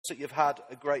that you've had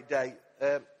a great day.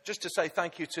 Just to say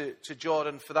thank you to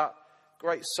Jordan for that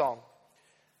great song,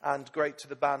 and great to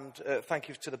the band. Thank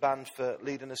you to the band for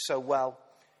leading us so well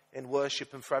in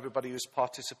worship, and for everybody who's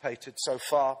participated so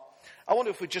far. I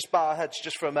wonder if we just bow our heads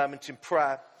just for a moment in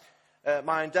prayer.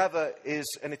 My endeavour is,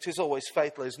 and it is always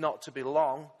faithful, is not to be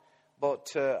long,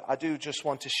 but I do just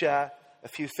want to share a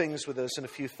few things with us and a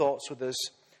few thoughts with us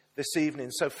this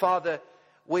evening. So, Father,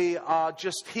 we are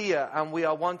just here and we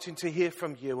are wanting to hear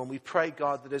from you, and we pray,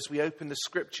 God, that as we open the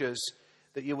scriptures,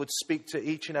 that you would speak to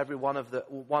each and every one of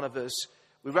us.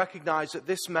 We recognise that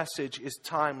this message is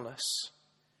timeless,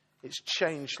 it's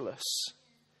changeless,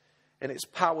 in its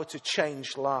power to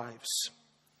change lives.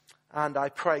 And I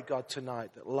pray, God,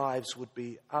 tonight that lives would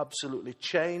be absolutely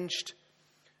changed,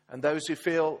 and those who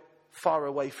feel far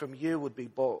away from you would be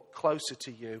brought closer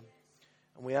to you.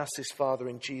 And we ask this, Father,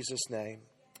 in Jesus' name.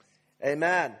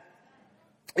 Amen.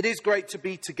 It is great to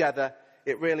be together.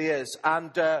 It really is.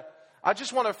 And I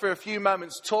just want to, for a few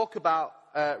moments, talk about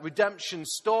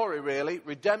redemption's story, really.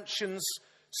 Redemption's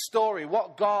story.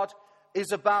 What God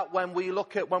is about when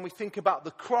we think about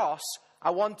the cross.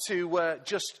 I want to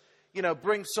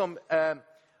bring some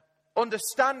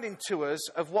understanding to us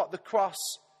of what the cross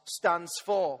stands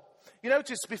for. You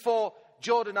notice before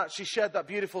Jordan actually shared that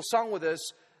beautiful song with us,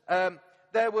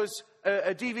 there was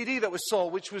a DVD that was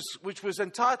sold, which was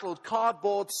entitled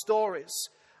Cardboard Stories.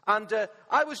 And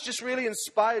I was just really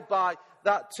inspired by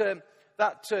that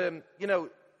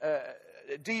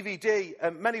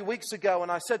DVD many weeks ago.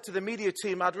 And I said to the media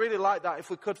team, I'd really like that if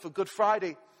we could for Good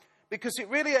Friday, because it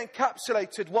really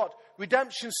encapsulated what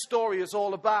redemption's story is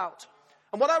all about.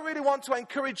 And what I really want to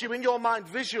encourage you in your mind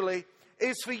visually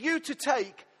is for you to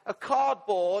take a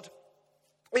cardboard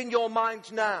in your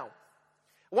mind now.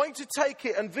 I want you to take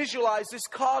it and visualize this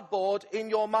cardboard in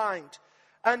your mind.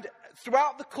 And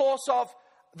throughout the course of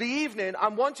the evening,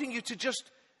 I'm wanting you to just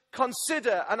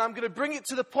consider, and I'm going to bring it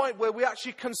to the point where we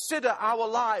actually consider our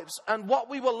lives and what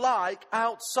we were like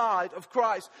outside of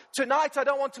Christ. Tonight, I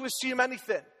don't want to assume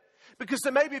anything, because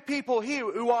there may be people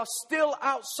here who are still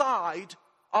outside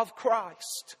of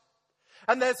Christ.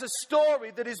 And there's a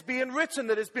story that is being written,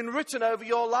 that has been written over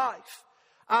your life.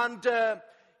 And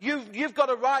You've got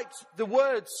to write the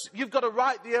words. You've got to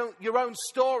write your own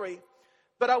story.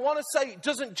 But I want to say it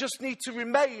doesn't just need to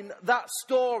remain that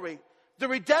story. The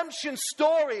redemption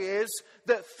story is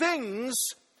that things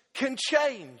can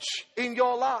change in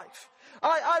your life.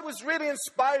 I was really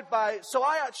inspired by it, so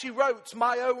I actually wrote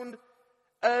my own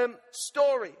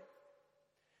story.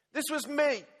 This was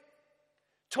me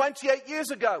 28 years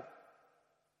ago.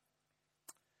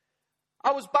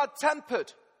 I was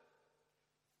bad-tempered.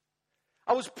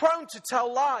 I was prone to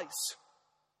tell lies.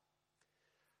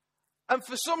 And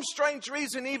for some strange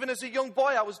reason, even as a young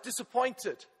boy, I was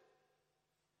disappointed.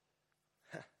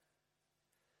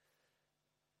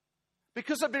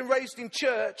 Because I'd been raised in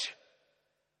church,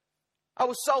 I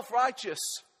was self-righteous.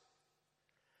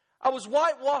 I was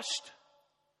whitewashed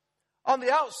on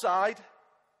the outside,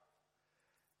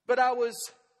 but I was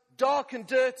dark and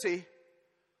dirty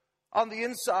on the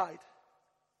inside.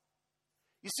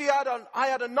 You see, I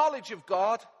had a knowledge of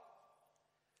God,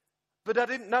 but I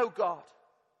didn't know God.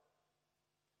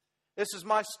 This is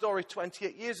my story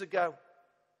 28 years ago.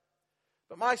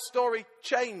 But my story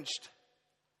changed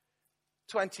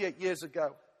 28 years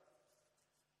ago.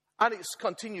 And it's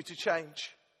continued to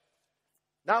change.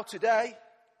 Now today,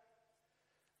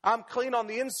 I'm clean on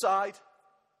the inside,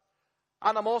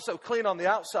 and I'm also clean on the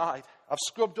outside. I've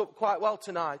scrubbed up quite well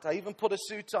tonight. I even put a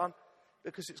suit on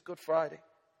because it's Good Friday.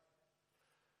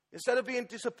 Instead of being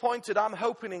disappointed, I'm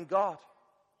hoping in God.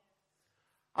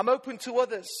 I'm open to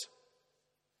others.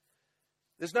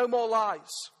 There's no more lies.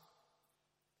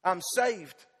 I'm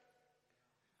saved.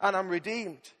 And I'm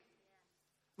redeemed.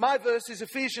 My verse is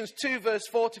Ephesians 2, verse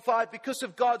 45. Because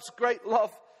of God's great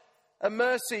love and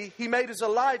mercy, He made us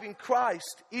alive in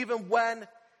Christ, even when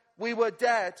we were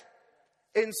dead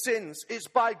in sins. It's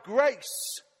by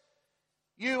grace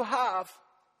you have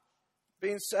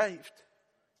been saved.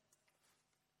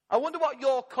 I wonder what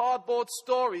your cardboard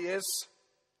story is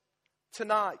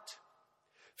tonight.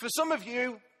 For some of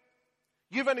you,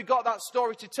 you've only got that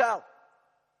story to tell.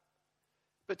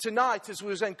 But tonight, as we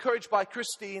was encouraged by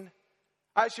Christine,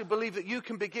 I actually believe that you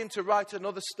can begin to write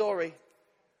another story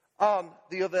on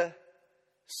the other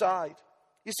side.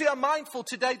 You see, I'm mindful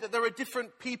today that there are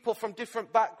different people from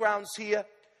different backgrounds here.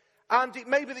 And it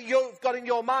may be that you've got in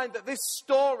your mind that this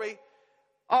story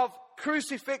of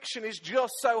crucifixion is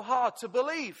just so hard to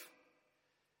believe.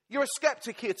 You're a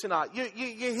skeptic here tonight. You're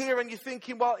here and you're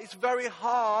thinking, well, it's very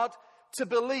hard to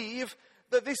believe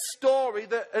that this story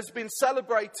that has been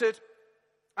celebrated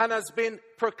and has been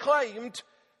proclaimed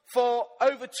for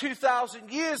over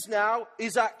 2,000 years now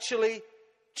is actually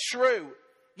true.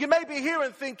 You may be here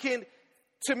and thinking,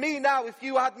 to me now, if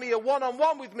you had me a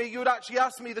one-on-one with me, you would actually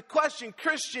ask me the question,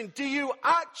 Christian, do you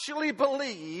actually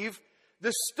believe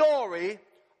the story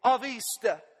of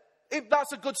Easter? If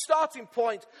that's a good starting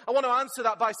point, I want to answer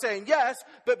that by saying yes,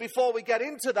 but before we get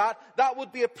into that, that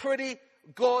would be a pretty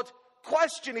good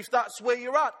question if that's where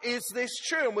you're at. Is this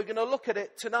true? And we're going to look at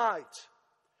it tonight.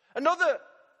 Another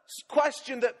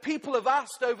question that people have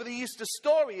asked over the Easter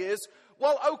story is,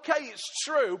 well, okay, it's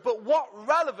true, but what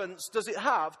relevance does it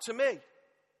have to me?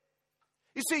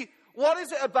 You see, what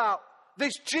is it about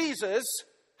this Jesus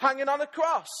hanging on a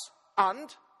cross?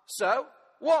 And so,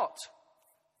 what?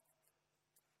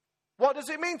 What does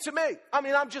it mean to me? I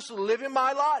mean, I'm just living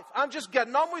my life. I'm just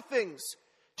getting on with things.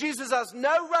 Jesus has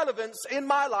no relevance in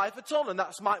my life at all, and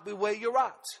that might be where you're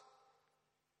at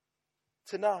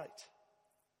tonight.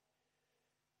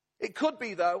 It could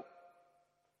be, though,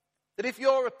 that if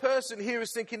you're a person here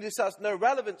who's thinking this has no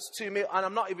relevance to me, and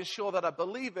I'm not even sure that I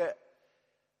believe it,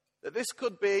 that this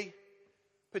could be,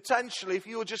 potentially, if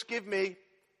you will just give me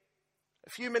a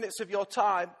few minutes of your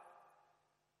time,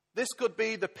 this could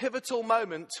be the pivotal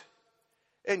moment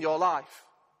in your life.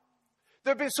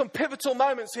 There have been some pivotal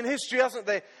moments in history, hasn't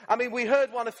there? I mean, we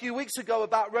heard one a few weeks ago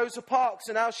about Rosa Parks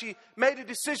and how she made a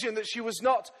decision that she was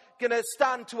not going to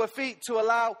stand to her feet to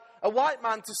allow a white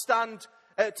man to stand,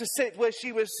 to sit where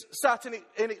she was sat, and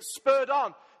it spurred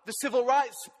on the civil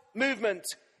rights movement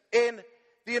in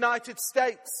the United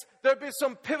States. There have been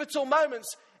some pivotal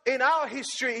moments in our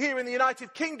history here in the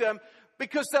United Kingdom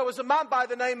because there was a man by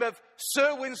the name of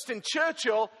Sir Winston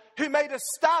Churchill who made a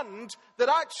stand that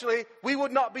actually we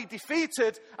would not be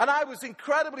defeated. And I was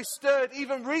incredibly stirred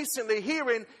even recently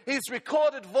hearing his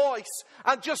recorded voice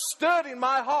and just stirred in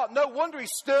my heart. No wonder he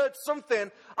stirred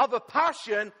something of a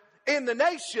passion in the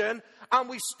nation, and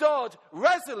we stood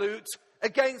resolute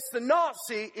against the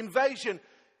Nazi invasion.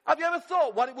 Have you ever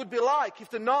thought what it would be like if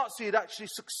the Nazi had actually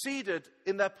succeeded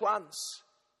in their plans?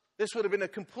 This would have been a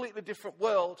completely different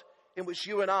world in which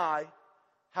you and I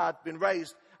had been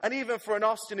raised. And even for an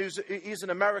Austin who's an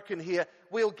American here,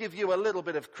 we'll give you a little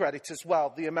bit of credit as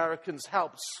well. The Americans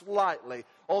helped slightly.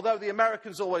 Although the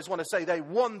Americans always want to say they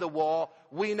won the war,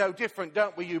 we know different,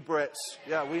 don't we, you Brits?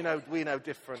 Yeah, we know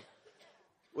different.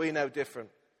 We know different.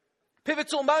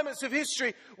 Pivotal moments of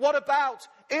history. What about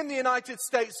in the United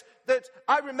States that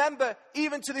I remember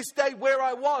even to this day where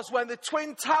I was when the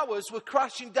Twin Towers were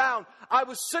crashing down? I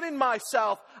was sunning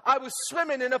myself. I was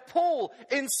swimming in a pool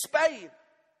in Spain.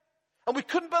 And we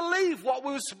couldn't believe what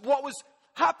was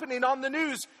happening on the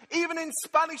news. Even in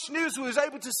Spanish news we was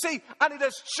able to see. And it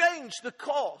has changed the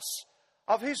course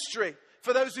of history.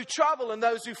 For those who travel and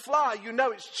those who fly, you know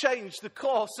it's changed the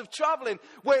course of traveling.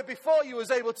 Where before you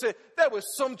was able to, there were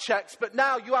some checks, but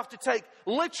now you have to take,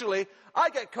 literally,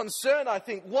 I get concerned, I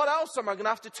think, what else am I going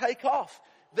to have to take off?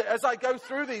 As I go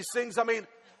through these things, I mean,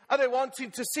 are they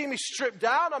wanting to see me stripped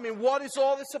down? I mean, what is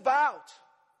all this about?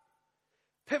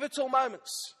 Pivotal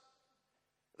moments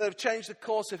that have changed the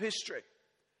course of history.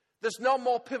 There's no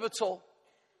more pivotal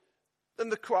than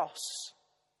the cross.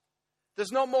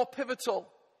 There's no more pivotal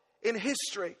in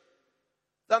history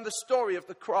than the story of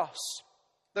the cross.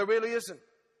 There really isn't.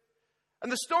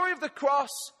 And the story of the cross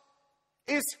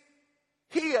is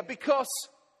here because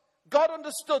God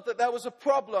understood that there was a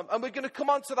problem, and we're going to come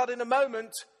on to that in a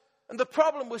moment, and the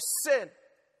problem was sin.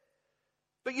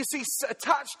 But you see,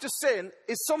 attached to sin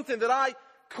is something that I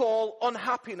call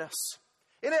unhappiness.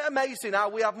 Isn't it amazing how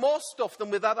we have more stuff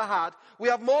than we've ever had, we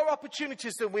have more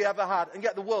opportunities than we ever had, and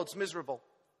yet the world's miserable?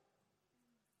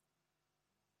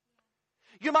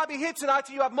 You might be here tonight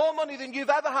and you have more money than you've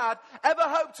ever had, ever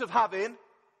hoped of having,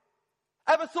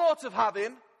 ever thought of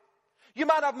having. You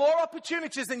might have more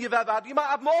opportunities than you've ever had. You might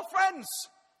have more friends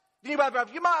than you've ever had.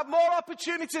 You might have more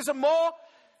opportunities and more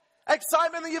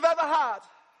excitement than you've ever had.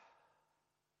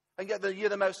 And yet you're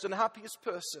the most unhappiest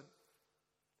person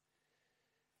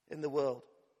in the world.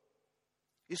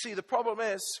 You see, the problem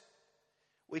is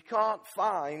we can't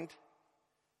find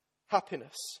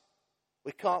happiness.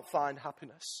 We can't find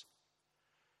happiness.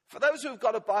 For those who have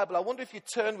got a Bible, I wonder if you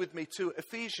turn with me to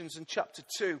Ephesians in chapter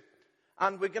 2.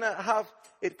 And we're going to have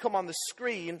it come on the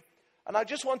screen. And I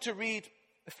just want to read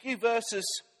a few verses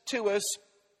to us.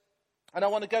 And I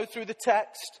want to go through the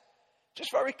text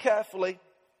just very carefully.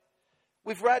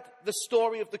 We've read the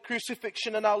story of the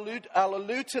crucifixion, and I'll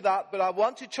allude to that. But I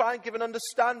want to try and give an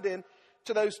understanding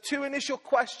to those two initial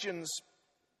questions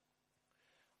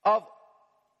of,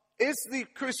 is the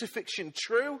crucifixion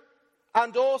true?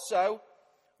 And also,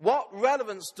 what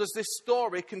relevance does this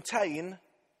story contain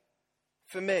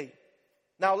for me?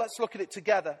 Now let's look at it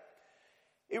together.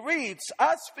 It reads,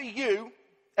 as for you,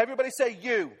 everybody say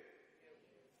you.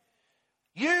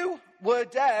 You were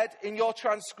dead in your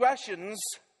transgressions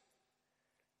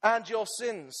and your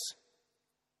sins,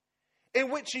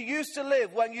 in which you used to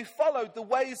live when you followed the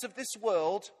ways of this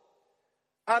world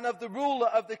and of the ruler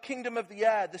of the kingdom of the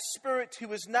air, the spirit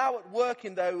who is now at work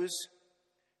in those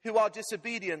who are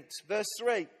disobedient. Verse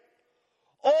 3.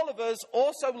 All of us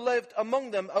also lived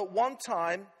among them at one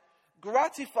time,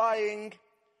 gratifying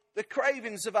the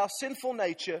cravings of our sinful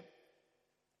nature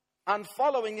and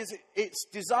following its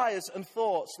desires and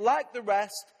thoughts. Like the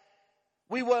rest,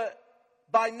 we were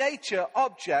by nature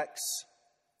objects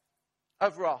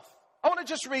of wrath. I want to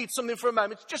just read something for a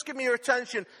moment. Just give me your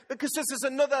attention, because this is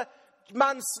another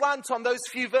man's slant on those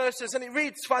few verses, and it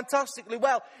reads fantastically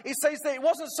well. It says that it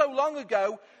wasn't so long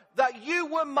ago that you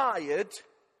were mired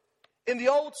in the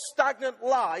old stagnant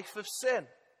life of sin.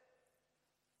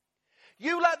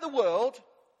 You let the world,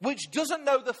 which doesn't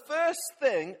know the first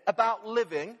thing about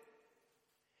living,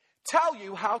 tell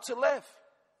you how to live.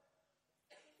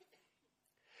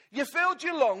 You filled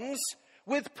your lungs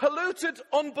with polluted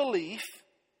unbelief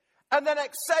and then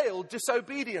exhaled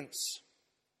disobedience.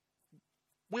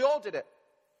 We all did it.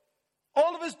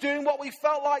 All of us doing what we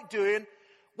felt like doing,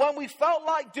 when we felt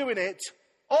like doing it,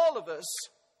 all of us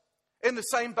in the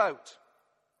same boat.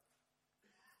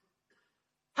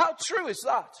 How true is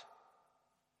that?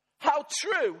 How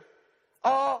true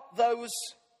are those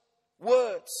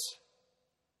words?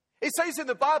 It says in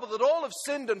the Bible that all have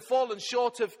sinned and fallen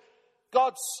short of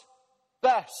God's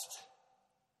best.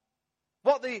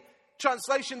 What the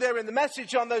translation there in the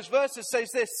Message on those verses says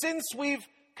this: since we've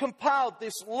compiled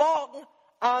this long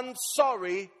and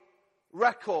sorry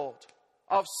record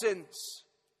of sins.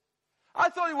 I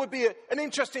thought it would be an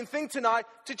interesting thing tonight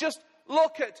to just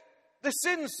look at the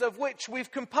sins of which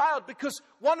we've compiled, because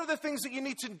one of the things that you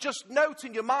need to just note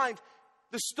in your mind,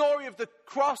 the story of the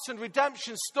cross and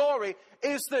redemption story,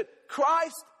 is that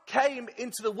Christ came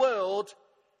into the world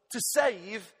to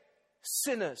save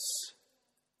sinners.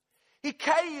 He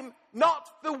came not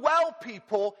for well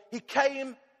people, he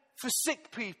came for sick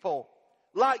people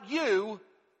like you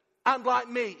and like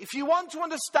me. If you want to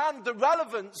understand the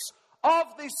relevance of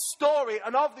this story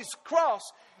and of this cross,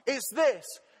 it's this: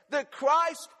 that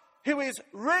Christ, who is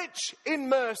rich in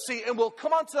mercy, and we'll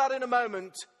come on to that in a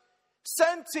moment,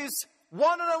 sent his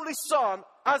one and only Son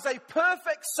as a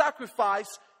perfect sacrifice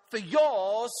for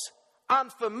yours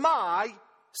and for my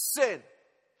sin.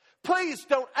 Please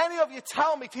don't any of you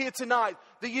tell me here tonight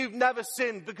that you've never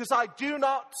sinned, because I do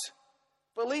not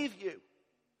believe you.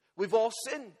 We've all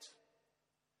sinned.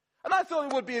 And I thought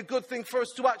it would be a good thing for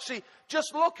us to actually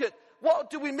just look at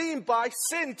what do we mean by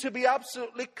sin, to be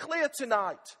absolutely clear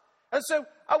tonight. And so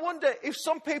I wonder if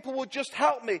some people would just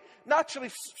help me. Naturally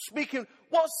speaking,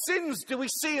 what sins do we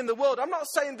see in the world? I'm not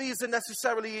saying these are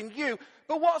necessarily in you,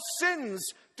 but what sins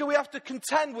do we have to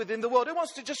contend with in the world? Who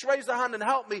wants to just raise their hand and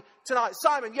help me tonight?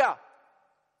 Simon, yeah.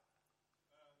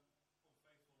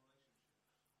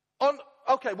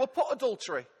 Okay, we'll put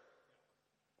adultery.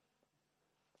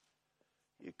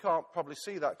 You can't probably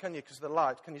see that, can you, because of the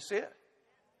light? Can you see it?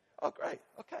 Oh, great.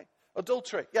 Okay.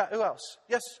 Adultery. Yeah, who else?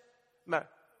 Yes, Mary.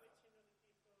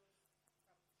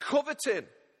 Coveting.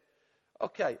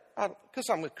 Okay, because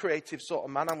I'm a creative sort of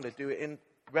man, I'm going to do it in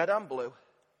red and blue.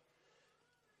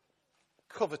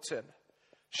 Coveting.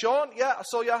 Sean, yeah, I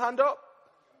saw your hand up.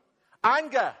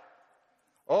 Anger.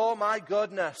 Oh my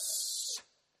goodness.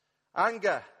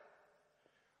 Anger.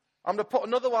 I'm going to put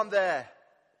another one there.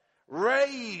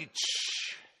 Rage.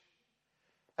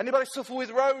 Anybody suffer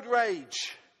with road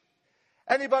rage?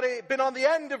 Anybody been on the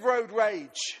end of road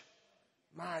rage?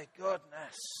 My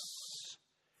goodness.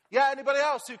 Yeah, anybody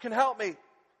else who can help me?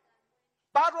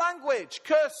 Bad language.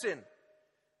 Cursing.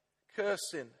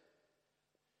 Cursing.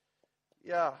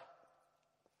 Yeah.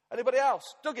 Anybody else?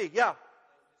 Dougie, yeah.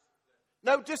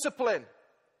 No discipline.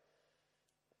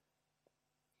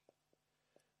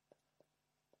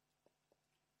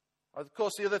 Of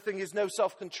course, the other thing is no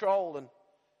self-control, and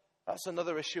that's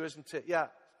another issue, isn't it? Yeah.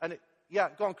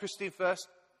 Go on, Christine, first.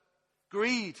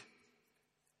 Greed.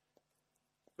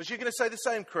 Was you going to say the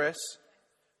same, Chris?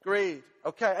 Greed.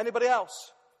 Okay, anybody else?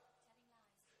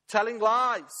 Telling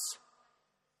lies.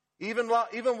 Even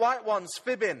white ones,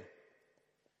 fibbing.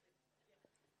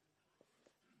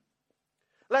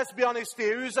 Let's be honest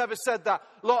here. Who's ever said that?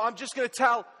 Look, I'm just going to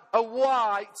tell a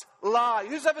white lie.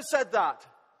 Who's ever said that?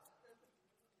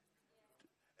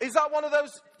 Is that one of those,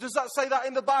 does that say that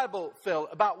in the Bible, Phil,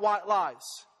 about white lies?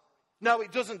 No,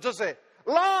 it doesn't, does it?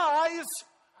 Lies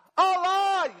are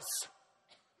lies.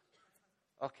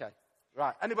 Okay,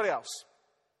 right. Anybody else?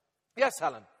 Yes,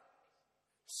 Helen.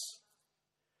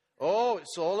 Oh,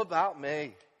 it's all about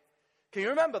me. Can you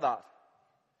remember that?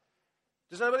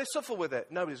 Does anybody suffer with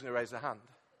it? Nobody's going to raise their hand.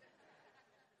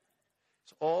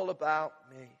 It's all about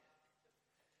me.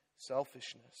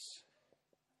 Selfishness.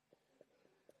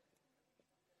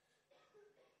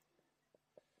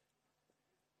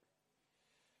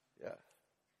 Yeah.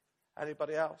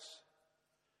 Anybody else?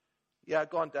 Yeah,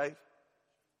 go on, Dave.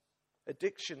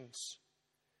 Addictions.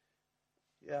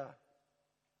 Yeah.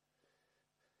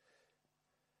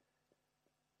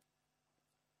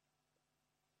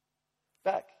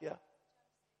 Beck, yeah.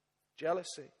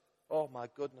 Jealousy. Oh my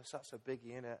goodness, that's a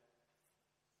biggie, isn't it?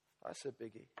 That's a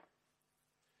biggie.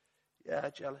 Yeah,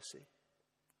 jealousy.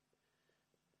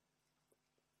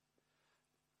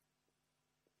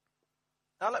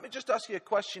 Now let me just ask you a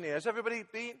question here. Has everybody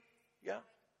been? Yeah?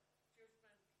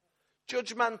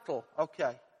 Judgmental.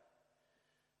 Okay.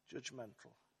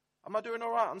 Judgmental. Am I doing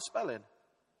all right on spelling?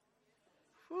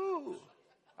 Whew.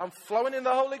 I'm flowing in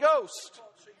the Holy Ghost.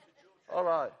 All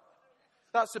right.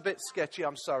 That's a bit sketchy,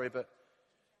 I'm sorry, but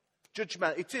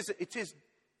judgment. It is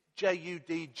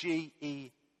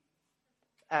Judgem.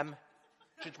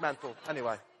 Judgmental.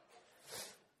 Anyway.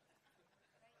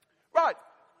 Right.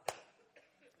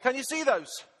 Can you see those?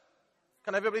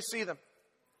 Can everybody see them?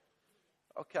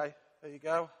 Okay. There you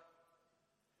go.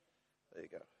 There you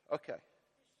go. Okay.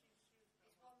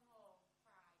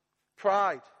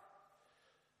 Pride.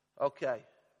 Okay.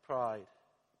 Pride.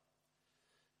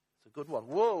 It's a good one.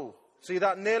 Whoa. See,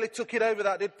 that nearly took it over,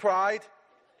 that did. Pride.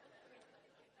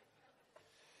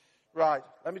 Right.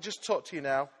 Let me just talk to you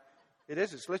now. It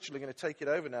is. It's literally going to take it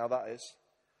over now, that is.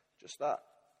 Just that.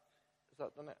 Has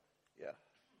that done it? Yeah.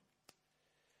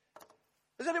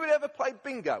 Has anybody ever played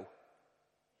bingo?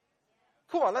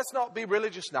 Come on, let's not be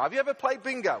religious now. Have you ever played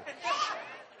bingo?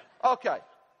 Okay.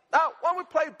 Now, when we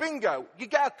play bingo, you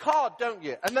get a card, don't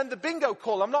you? And then the bingo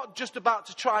call, I'm not just about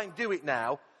to try and do it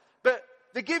now, but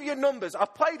they give you numbers. I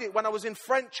played it when I was in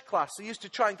French class. They used to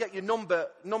try and get your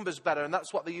numbers better, and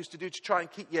that's what they used to do to try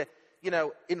and keep you,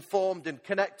 informed and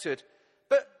connected.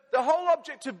 But the whole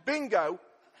object of bingo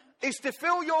is to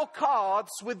fill your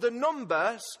cards with the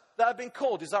numbers that have been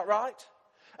called. Is that right?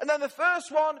 And then the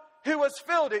first one who has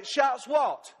filled it shouts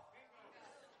what?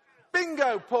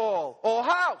 Bingo, Paul, or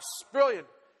house. Brilliant.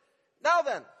 Now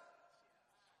then,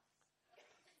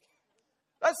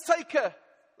 let's take a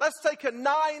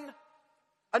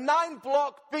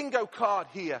 9-block bingo card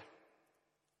here.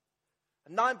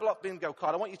 A 9-block bingo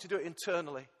card. I want you to do it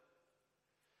internally.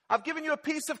 I've given you a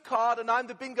piece of card and I'm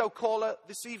the bingo caller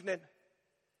this evening.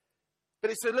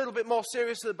 But it's a little bit more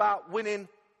serious about winning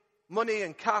money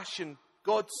and cash and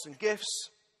goods and gifts.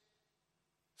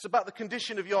 It's about the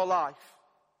condition of your life.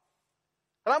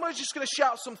 And I'm just going to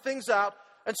shout some things out.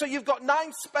 And so you've got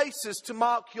 9 spaces to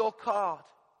mark your card.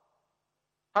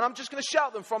 And I'm just going to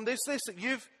shout them from this list that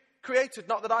you've created,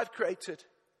 not that I've created.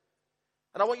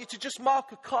 And I want you to just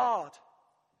mark a card.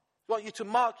 I want you to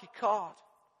mark your card.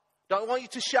 Don't want you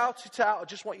to shout it out. I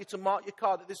just want you to mark your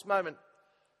card at this moment.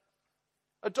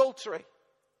 Adultery.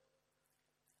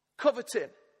 Coveting.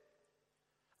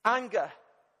 Anger.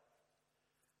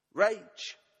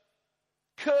 Rage.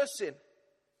 Cursing.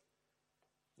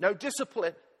 No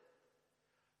discipline.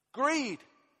 Greed.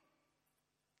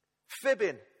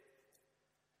 Fibbing.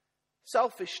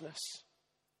 Selfishness.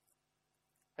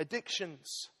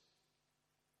 Addictions.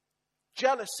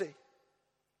 Jealousy.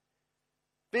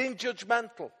 Being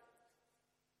judgmental.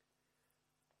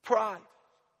 Pride.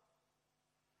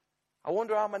 I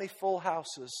wonder how many full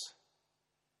houses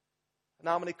and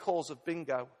how many calls of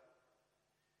bingo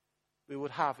we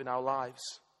would have in our lives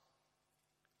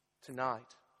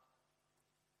tonight.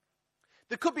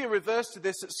 There could be a reverse to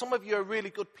this, that some of you are really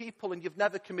good people and you've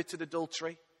never committed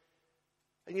adultery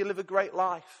and you live a great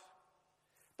life.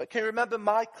 But can you remember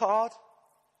my card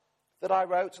that I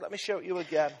wrote? Let me show it you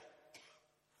again.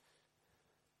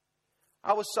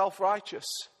 I was self-righteous.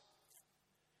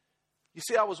 You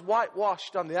see, I was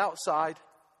whitewashed on the outside,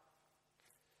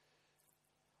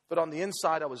 but on the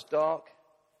inside I was dark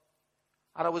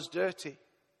and I was dirty.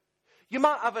 You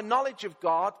might have a knowledge of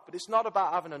God, but it's not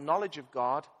about having a knowledge of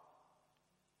God.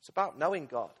 It's about knowing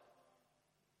God.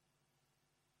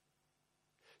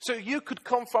 So you could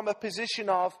come from a position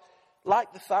of,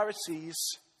 like the Pharisees,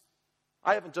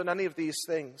 I haven't done any of these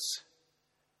things.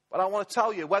 But I want to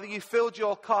tell you, whether you filled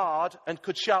your card and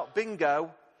could shout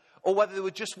bingo, or whether there were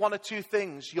just one or two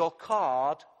things, your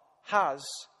card has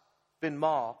been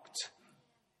marked.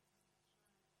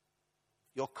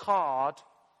 Your card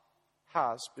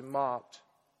has been marked.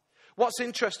 What's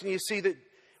interesting, you see, that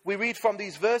we read from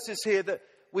these verses here that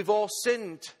we've all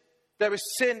sinned. There is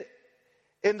sin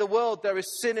in the world, there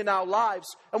is sin in our lives.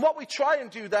 And what we try and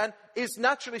do then is,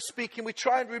 naturally speaking, we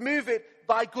try and remove it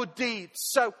by good deeds.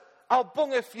 So I'll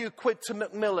bung a few quid to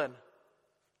Macmillan.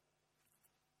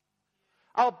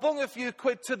 I'll bung a few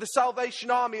quid to the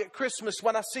Salvation Army at Christmas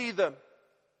when I see them.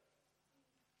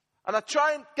 And I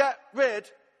try and get rid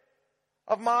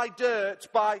of my dirt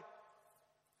by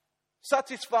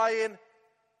satisfying,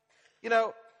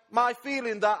 my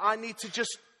feeling that I need to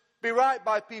just be right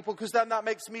by people, because then that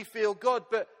makes me feel good.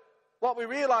 But what we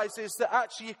realize is that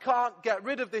actually you can't get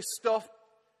rid of this stuff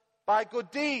by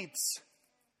good deeds.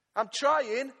 I'm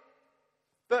trying,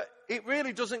 but it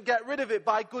really doesn't get rid of it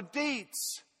by good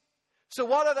deeds. So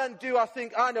what I then do, I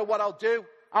think, I know what I'll do.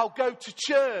 I'll go to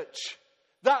church.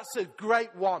 That's a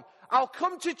great one. I'll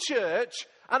come to church,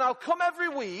 and I'll come every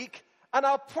week, and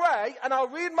I'll pray, and I'll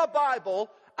read my Bible,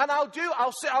 and I'll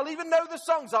even know the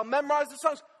songs. I'll memorize the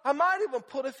songs. I might even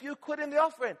put a few quid in the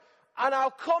offering. And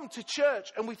I'll come to church,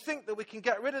 and we think that we can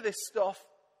get rid of this stuff.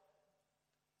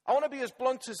 I want to be as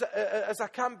blunt as I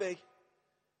can be.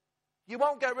 You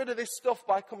won't get rid of this stuff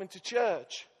by coming to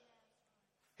church.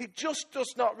 It just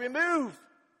does not remove.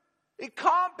 It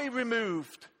can't be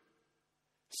removed.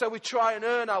 So we try and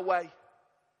earn our way.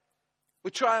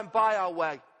 We try and buy our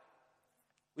way.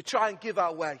 We try and give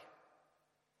our way.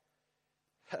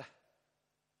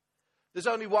 There's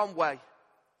only one way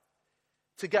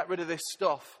to get rid of this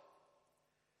stuff.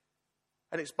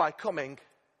 And it's by coming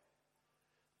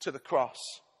to the cross.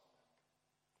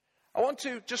 I want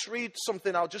to just read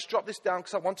something. I'll just drop this down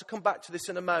because I want to come back to this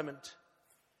in a moment.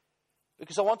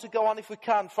 Because I want to go on, if we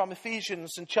can, from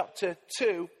Ephesians in chapter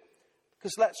 2.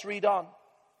 Because let's read on.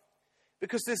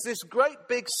 Because there's this great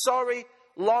big, sorry,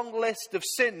 long list of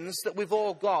sins that we've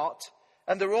all got.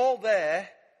 And they're all there.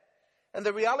 And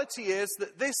the reality is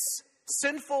that this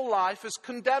sinful life has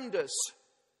condemned us.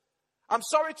 I'm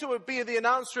sorry to be the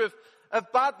announcer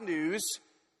of bad news,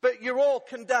 but you're all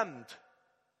condemned.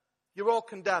 You're all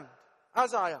condemned.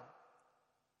 As I am.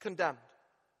 Condemned.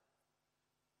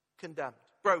 Condemned.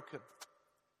 Broken.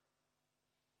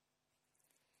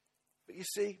 But you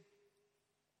see,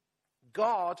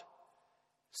 God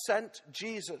sent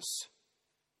Jesus.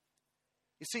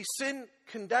 You see, sin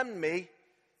condemned me,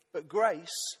 but grace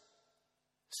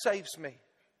saves me.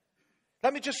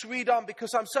 Let me just read on,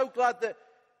 because I'm so glad that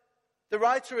the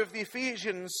writer of the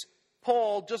Ephesians,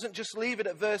 Paul, doesn't just leave it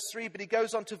at verse 3, but he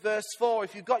goes on to verse 4.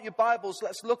 If you've got your Bibles,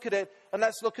 let's look at it, and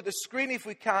let's look at the screen if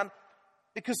we can,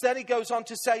 because then he goes on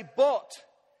to say, but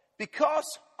because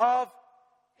of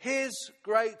his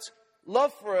great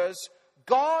love for us,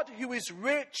 God, who is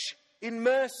rich in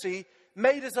mercy,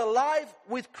 made us alive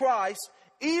with Christ,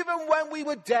 even when we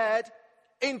were dead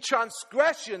in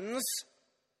transgressions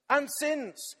and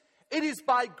sins. It is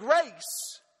by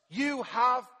grace you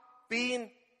have been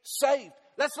saved.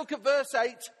 Let's look at verse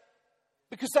 8,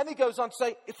 because then he goes on to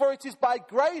say, for it is by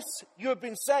grace you have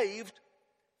been saved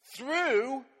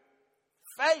through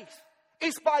faith.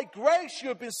 It's by grace you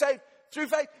have been saved through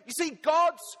faith. You see,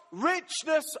 God's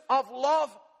richness of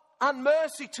love and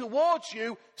mercy towards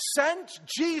you sent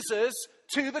Jesus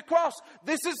to the cross.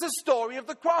 This is the story of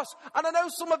the cross. And I know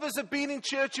some of us have been in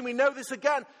church and we know this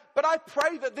again, but I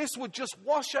pray that this would just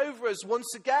wash over us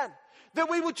once again. That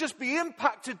we would just be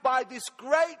impacted by this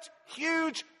great,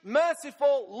 huge,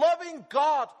 merciful, loving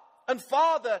God and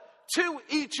Father to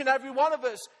each and every one of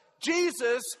us.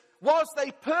 Jesus was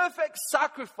the perfect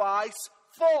sacrifice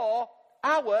for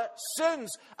our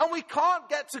sins. And we can't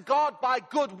get to God by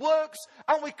good works,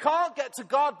 and we can't get to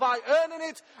God by earning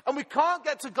it, and we can't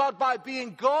get to God by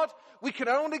being good. We can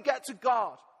only get to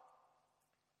God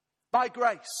by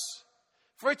grace.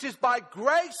 For it is by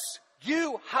grace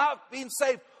you have been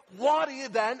saved. What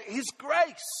then is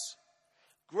grace?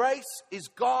 Grace is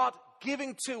God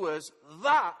giving to us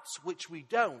that which we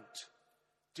don't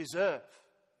deserve.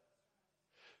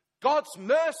 God's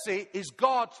mercy is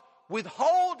God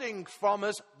withholding from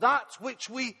us that which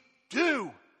we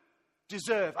do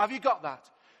deserve. Have you got that?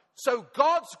 So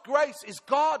God's grace is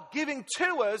God giving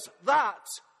to us that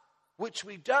which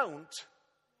we don't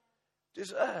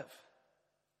deserve.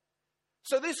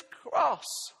 So this cross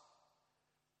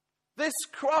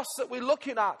that we're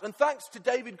looking at, and thanks to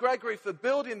David Gregory for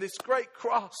building this great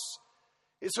cross,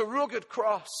 it's a rugged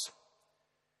cross.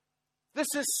 This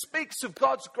speaks of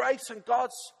God's grace and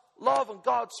God's love and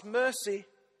God's mercy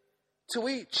to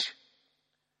each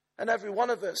and every one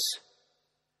of us.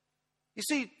 You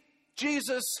see,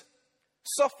 Jesus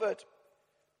suffered.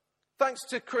 Thanks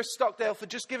to Chris Stockdale for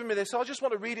just giving me this. I just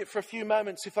want to read it for a few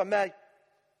moments, if I may.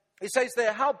 It says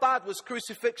there, how bad was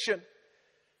crucifixion?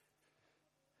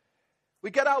 We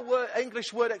get our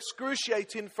English word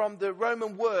excruciating from the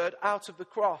Roman word out of the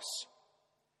cross.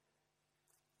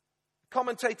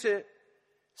 commentator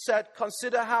said,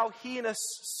 consider how heinous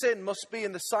sin must be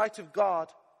in the sight of God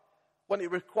when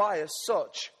it requires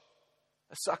such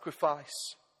a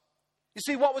sacrifice. You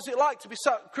see, what was it like to be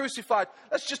crucified?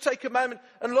 Let's just take a moment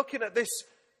and look at this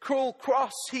cruel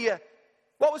cross here.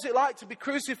 What was it like to be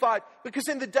crucified? Because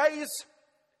in the days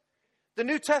the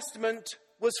New Testament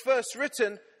was first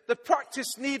written, the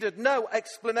practice needed no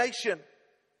explanation.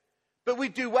 But we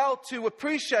do well to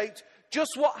appreciate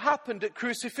just what happened at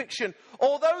crucifixion.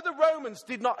 Although the Romans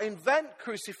did not invent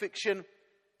crucifixion,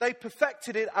 they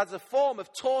perfected it as a form of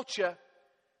torture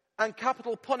and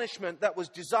capital punishment that was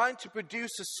designed to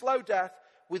produce a slow death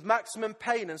with maximum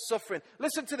pain and suffering.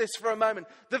 Listen to this for a moment.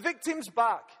 The victim's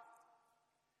back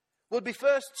would be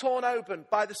first torn open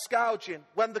by the scourging,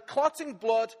 when the clotting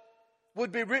blood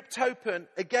would be ripped open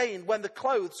again when the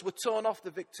clothes were torn off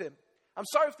the victim. I'm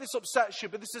sorry if this upsets you,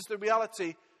 but this is the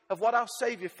reality of what our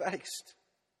Saviour faced.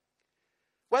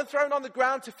 When thrown on the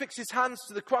ground to fix his hands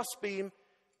to the crossbeam,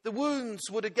 the wounds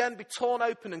would again be torn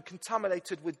open and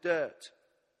contaminated with dirt.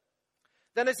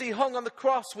 Then as he hung on the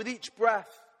cross with each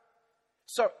breath,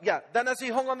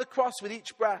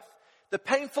 the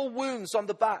painful wounds on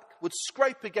the back would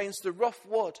scrape against the rough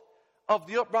wood of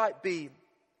the upright beam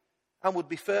and would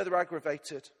be further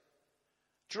aggravated.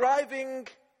 Driving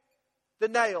the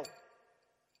nail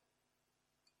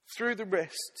through the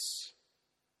wrists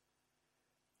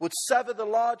would sever the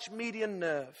large median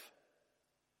nerve.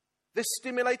 This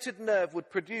stimulated nerve would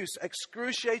produce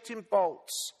excruciating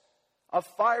bolts of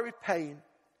fiery pain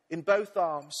in both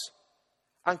arms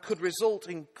and could result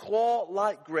in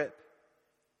claw-like grip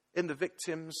in the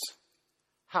victim's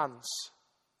hands.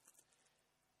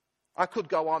 I could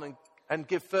go on and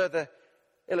give further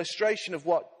illustration of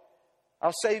what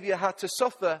our Saviour had to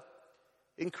suffer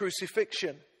in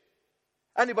crucifixion.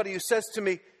 Anybody who says to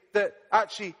me that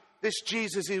actually this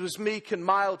Jesus, he was meek and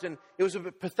mild and he was a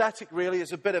bit pathetic really,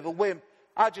 as a bit of a wimp,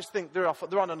 I just think they're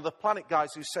on another planet, guys,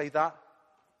 who say that.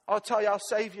 I'll tell you, our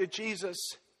Saviour Jesus,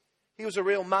 he was a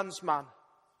real man's man.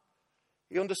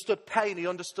 He understood pain, he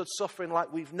understood suffering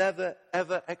like we've never,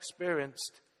 ever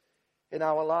experienced in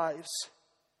our lives.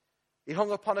 He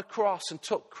hung upon a cross and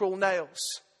took cruel nails,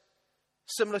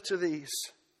 similar to these.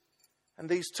 And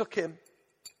these took him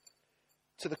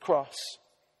to the cross.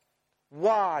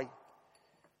 Why?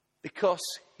 Because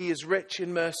he is rich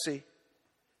in mercy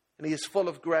and he is full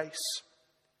of grace.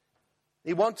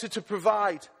 He wanted to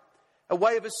provide a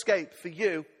way of escape for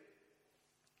you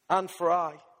and for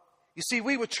I. You see,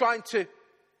 we were trying to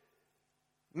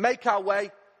make our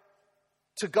way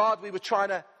to God. We were trying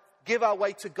to give our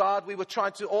way to God. We were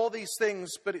trying to do all these things,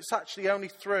 but it's actually only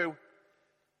through.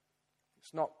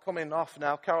 It's not coming off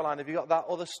now. Caroline, have you got that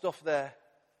other stuff there?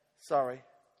 Sorry.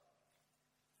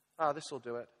 This will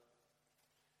do it.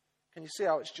 Can you see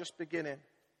how it's just beginning?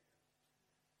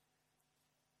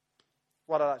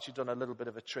 What I've actually done a little bit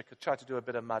of a trick. I tried to do a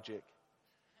bit of magic.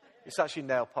 It's actually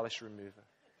nail polish remover.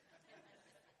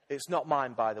 It's not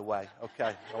mine, by the way.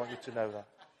 Okay, I want you to know that.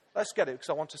 Let's get it, because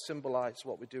I want to symbolize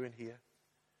what we're doing here.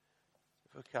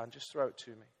 If I can, just throw it to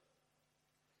me.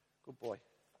 Good boy.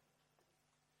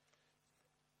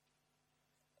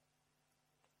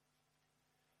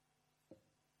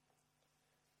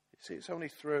 You see, it's only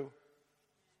through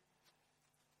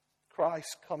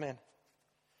Christ coming.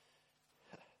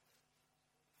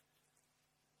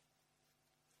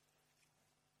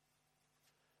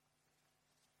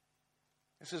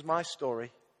 This is my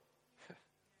story.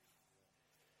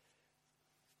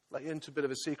 Let you into a bit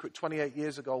of a secret. 28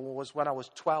 years ago was when I was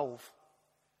 12.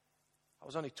 I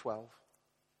was only 12.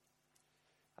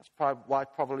 That's probably why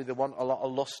there wasn't a lot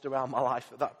of lust around my life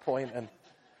at that point. And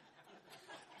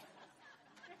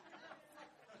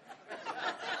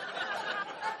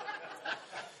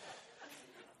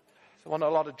there wasn't a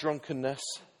lot of drunkenness.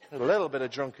 A little bit of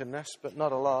drunkenness, but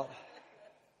not a lot.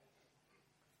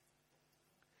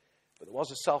 But there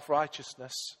was a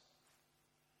self-righteousness.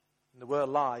 And there were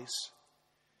lies.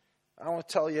 I want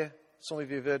to tell you, some of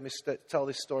you have heard me tell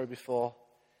this story before,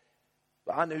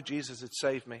 but I knew Jesus had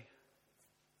saved me.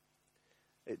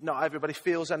 Not everybody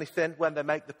feels anything when they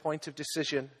make the point of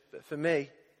decision, but for me,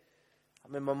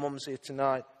 I mean, my mum's here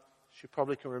tonight. She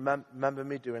probably can remember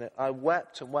me doing it. I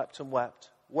wept and wept and wept,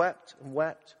 wept and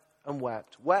wept and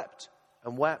wept, wept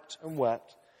and wept and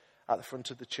wept at the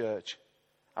front of the church.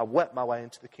 I wept my way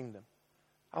into the kingdom.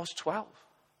 I was 12.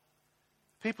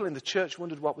 People in the church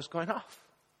wondered what was going on.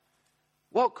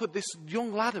 What could this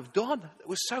young lad have done that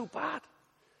was so bad?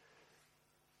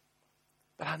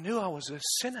 But I knew I was a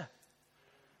sinner.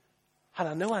 And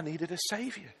I knew I needed a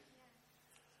Saviour.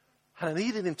 And I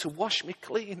needed him to wash me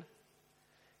clean.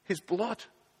 His blood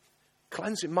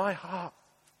cleansing my heart.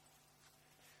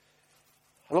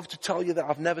 I love to tell you that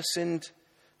I've never sinned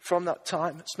from that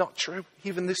time. It's not true.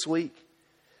 Even this week,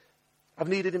 I've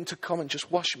needed him to come and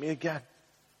just wash me again.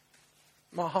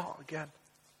 My heart again.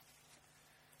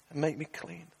 And make me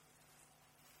clean.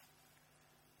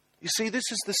 You see,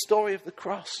 this is the story of the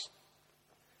cross.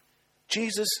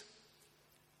 Jesus,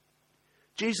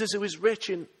 who is rich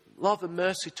in love and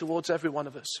mercy towards every one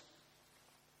of us.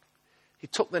 He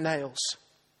took the nails.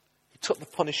 He took the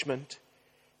punishment.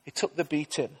 He took the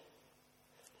beating.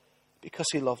 Because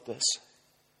he loved us.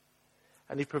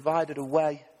 And he provided a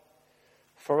way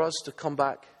for us to come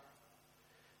back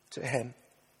to him.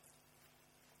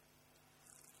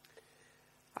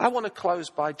 I want to close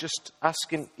by just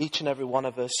asking each and every one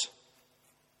of us.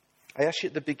 I asked you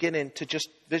at the beginning to just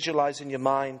visualize in your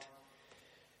mind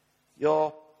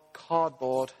your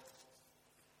cardboard.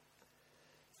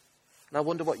 And I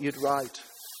wonder what you'd write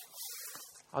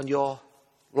on your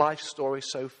life story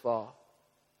so far.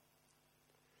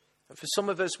 And for some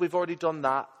of us, we've already done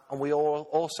that, and we all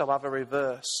also have a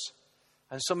reverse.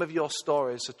 And some of your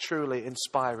stories are truly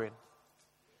inspiring.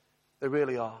 They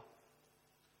really are.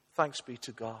 Thanks be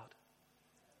to God.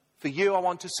 For you, I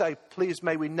want to say, please,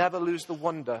 may we never lose the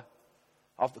wonder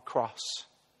of the cross.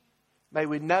 May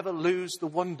we never lose the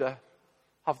wonder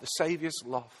of the Saviour's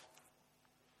love.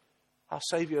 Our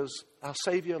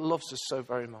Saviour loves us so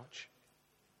very much.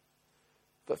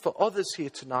 But for others here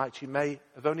tonight, you may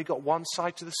have only got one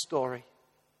side to the story.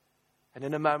 And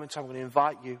in a moment, I'm going to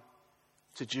invite you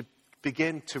to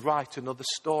begin to write another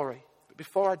story. But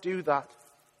before I do that,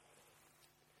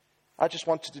 I just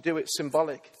wanted to do it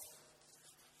symbolic.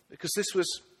 Because this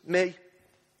was me.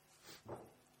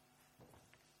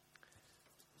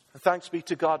 And thanks be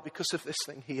to God because of this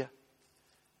thing here.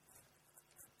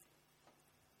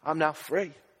 I'm now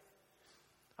free.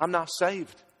 I'm now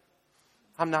saved.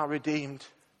 I'm now redeemed.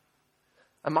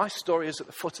 And my story is at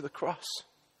the foot of the cross.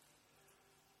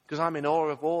 Because I'm in awe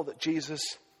of all that Jesus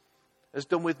has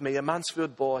done with me, a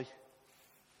Mansfield boy.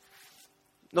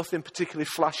 Nothing particularly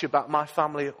flashy about my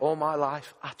family or my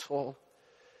life at all.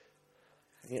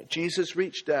 And yet Jesus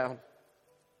reached down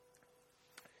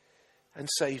and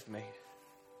saved me.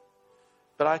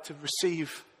 But I had to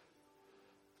receive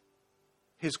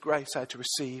His grace. I had to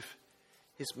receive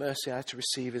His mercy. I had to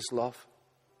receive His love.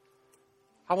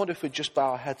 I wonder if we'd just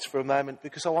bow our heads for a moment,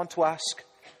 because I want to ask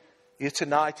you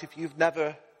tonight, if you've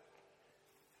never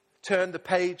turned the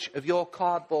page of your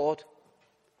cardboard,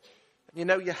 and you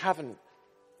know you haven't,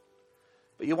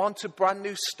 but you want a brand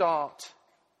new start.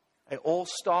 It all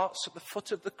starts at the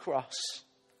foot of the cross.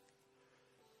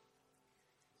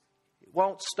 It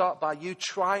won't start by you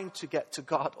trying to get to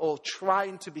God, or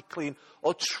trying to be clean,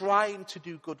 or trying to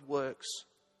do good works.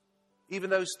 Even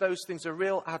those things are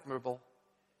real admirable.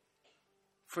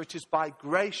 For it is by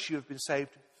grace you have been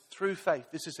saved through faith.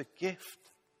 This is a gift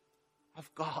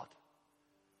of God.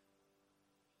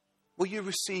 Will you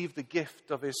receive the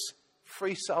gift of His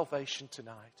free salvation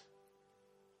tonight?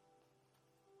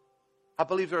 I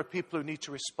believe there are people who need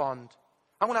to respond.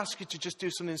 I want to ask you to just do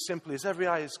something simple as every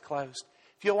eye is closed.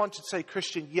 If you want to say,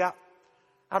 Christian, yeah,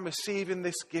 I'm receiving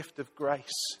this gift of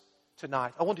grace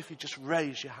tonight. I wonder if you just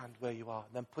raise your hand where you are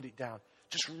and then put it down.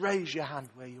 Just raise your hand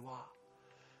where you are.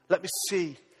 Let me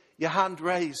see your hand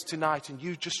raised tonight and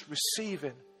you just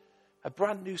receiving a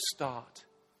brand new start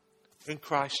in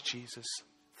Christ Jesus.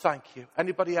 Thank you.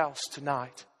 Anybody else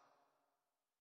tonight?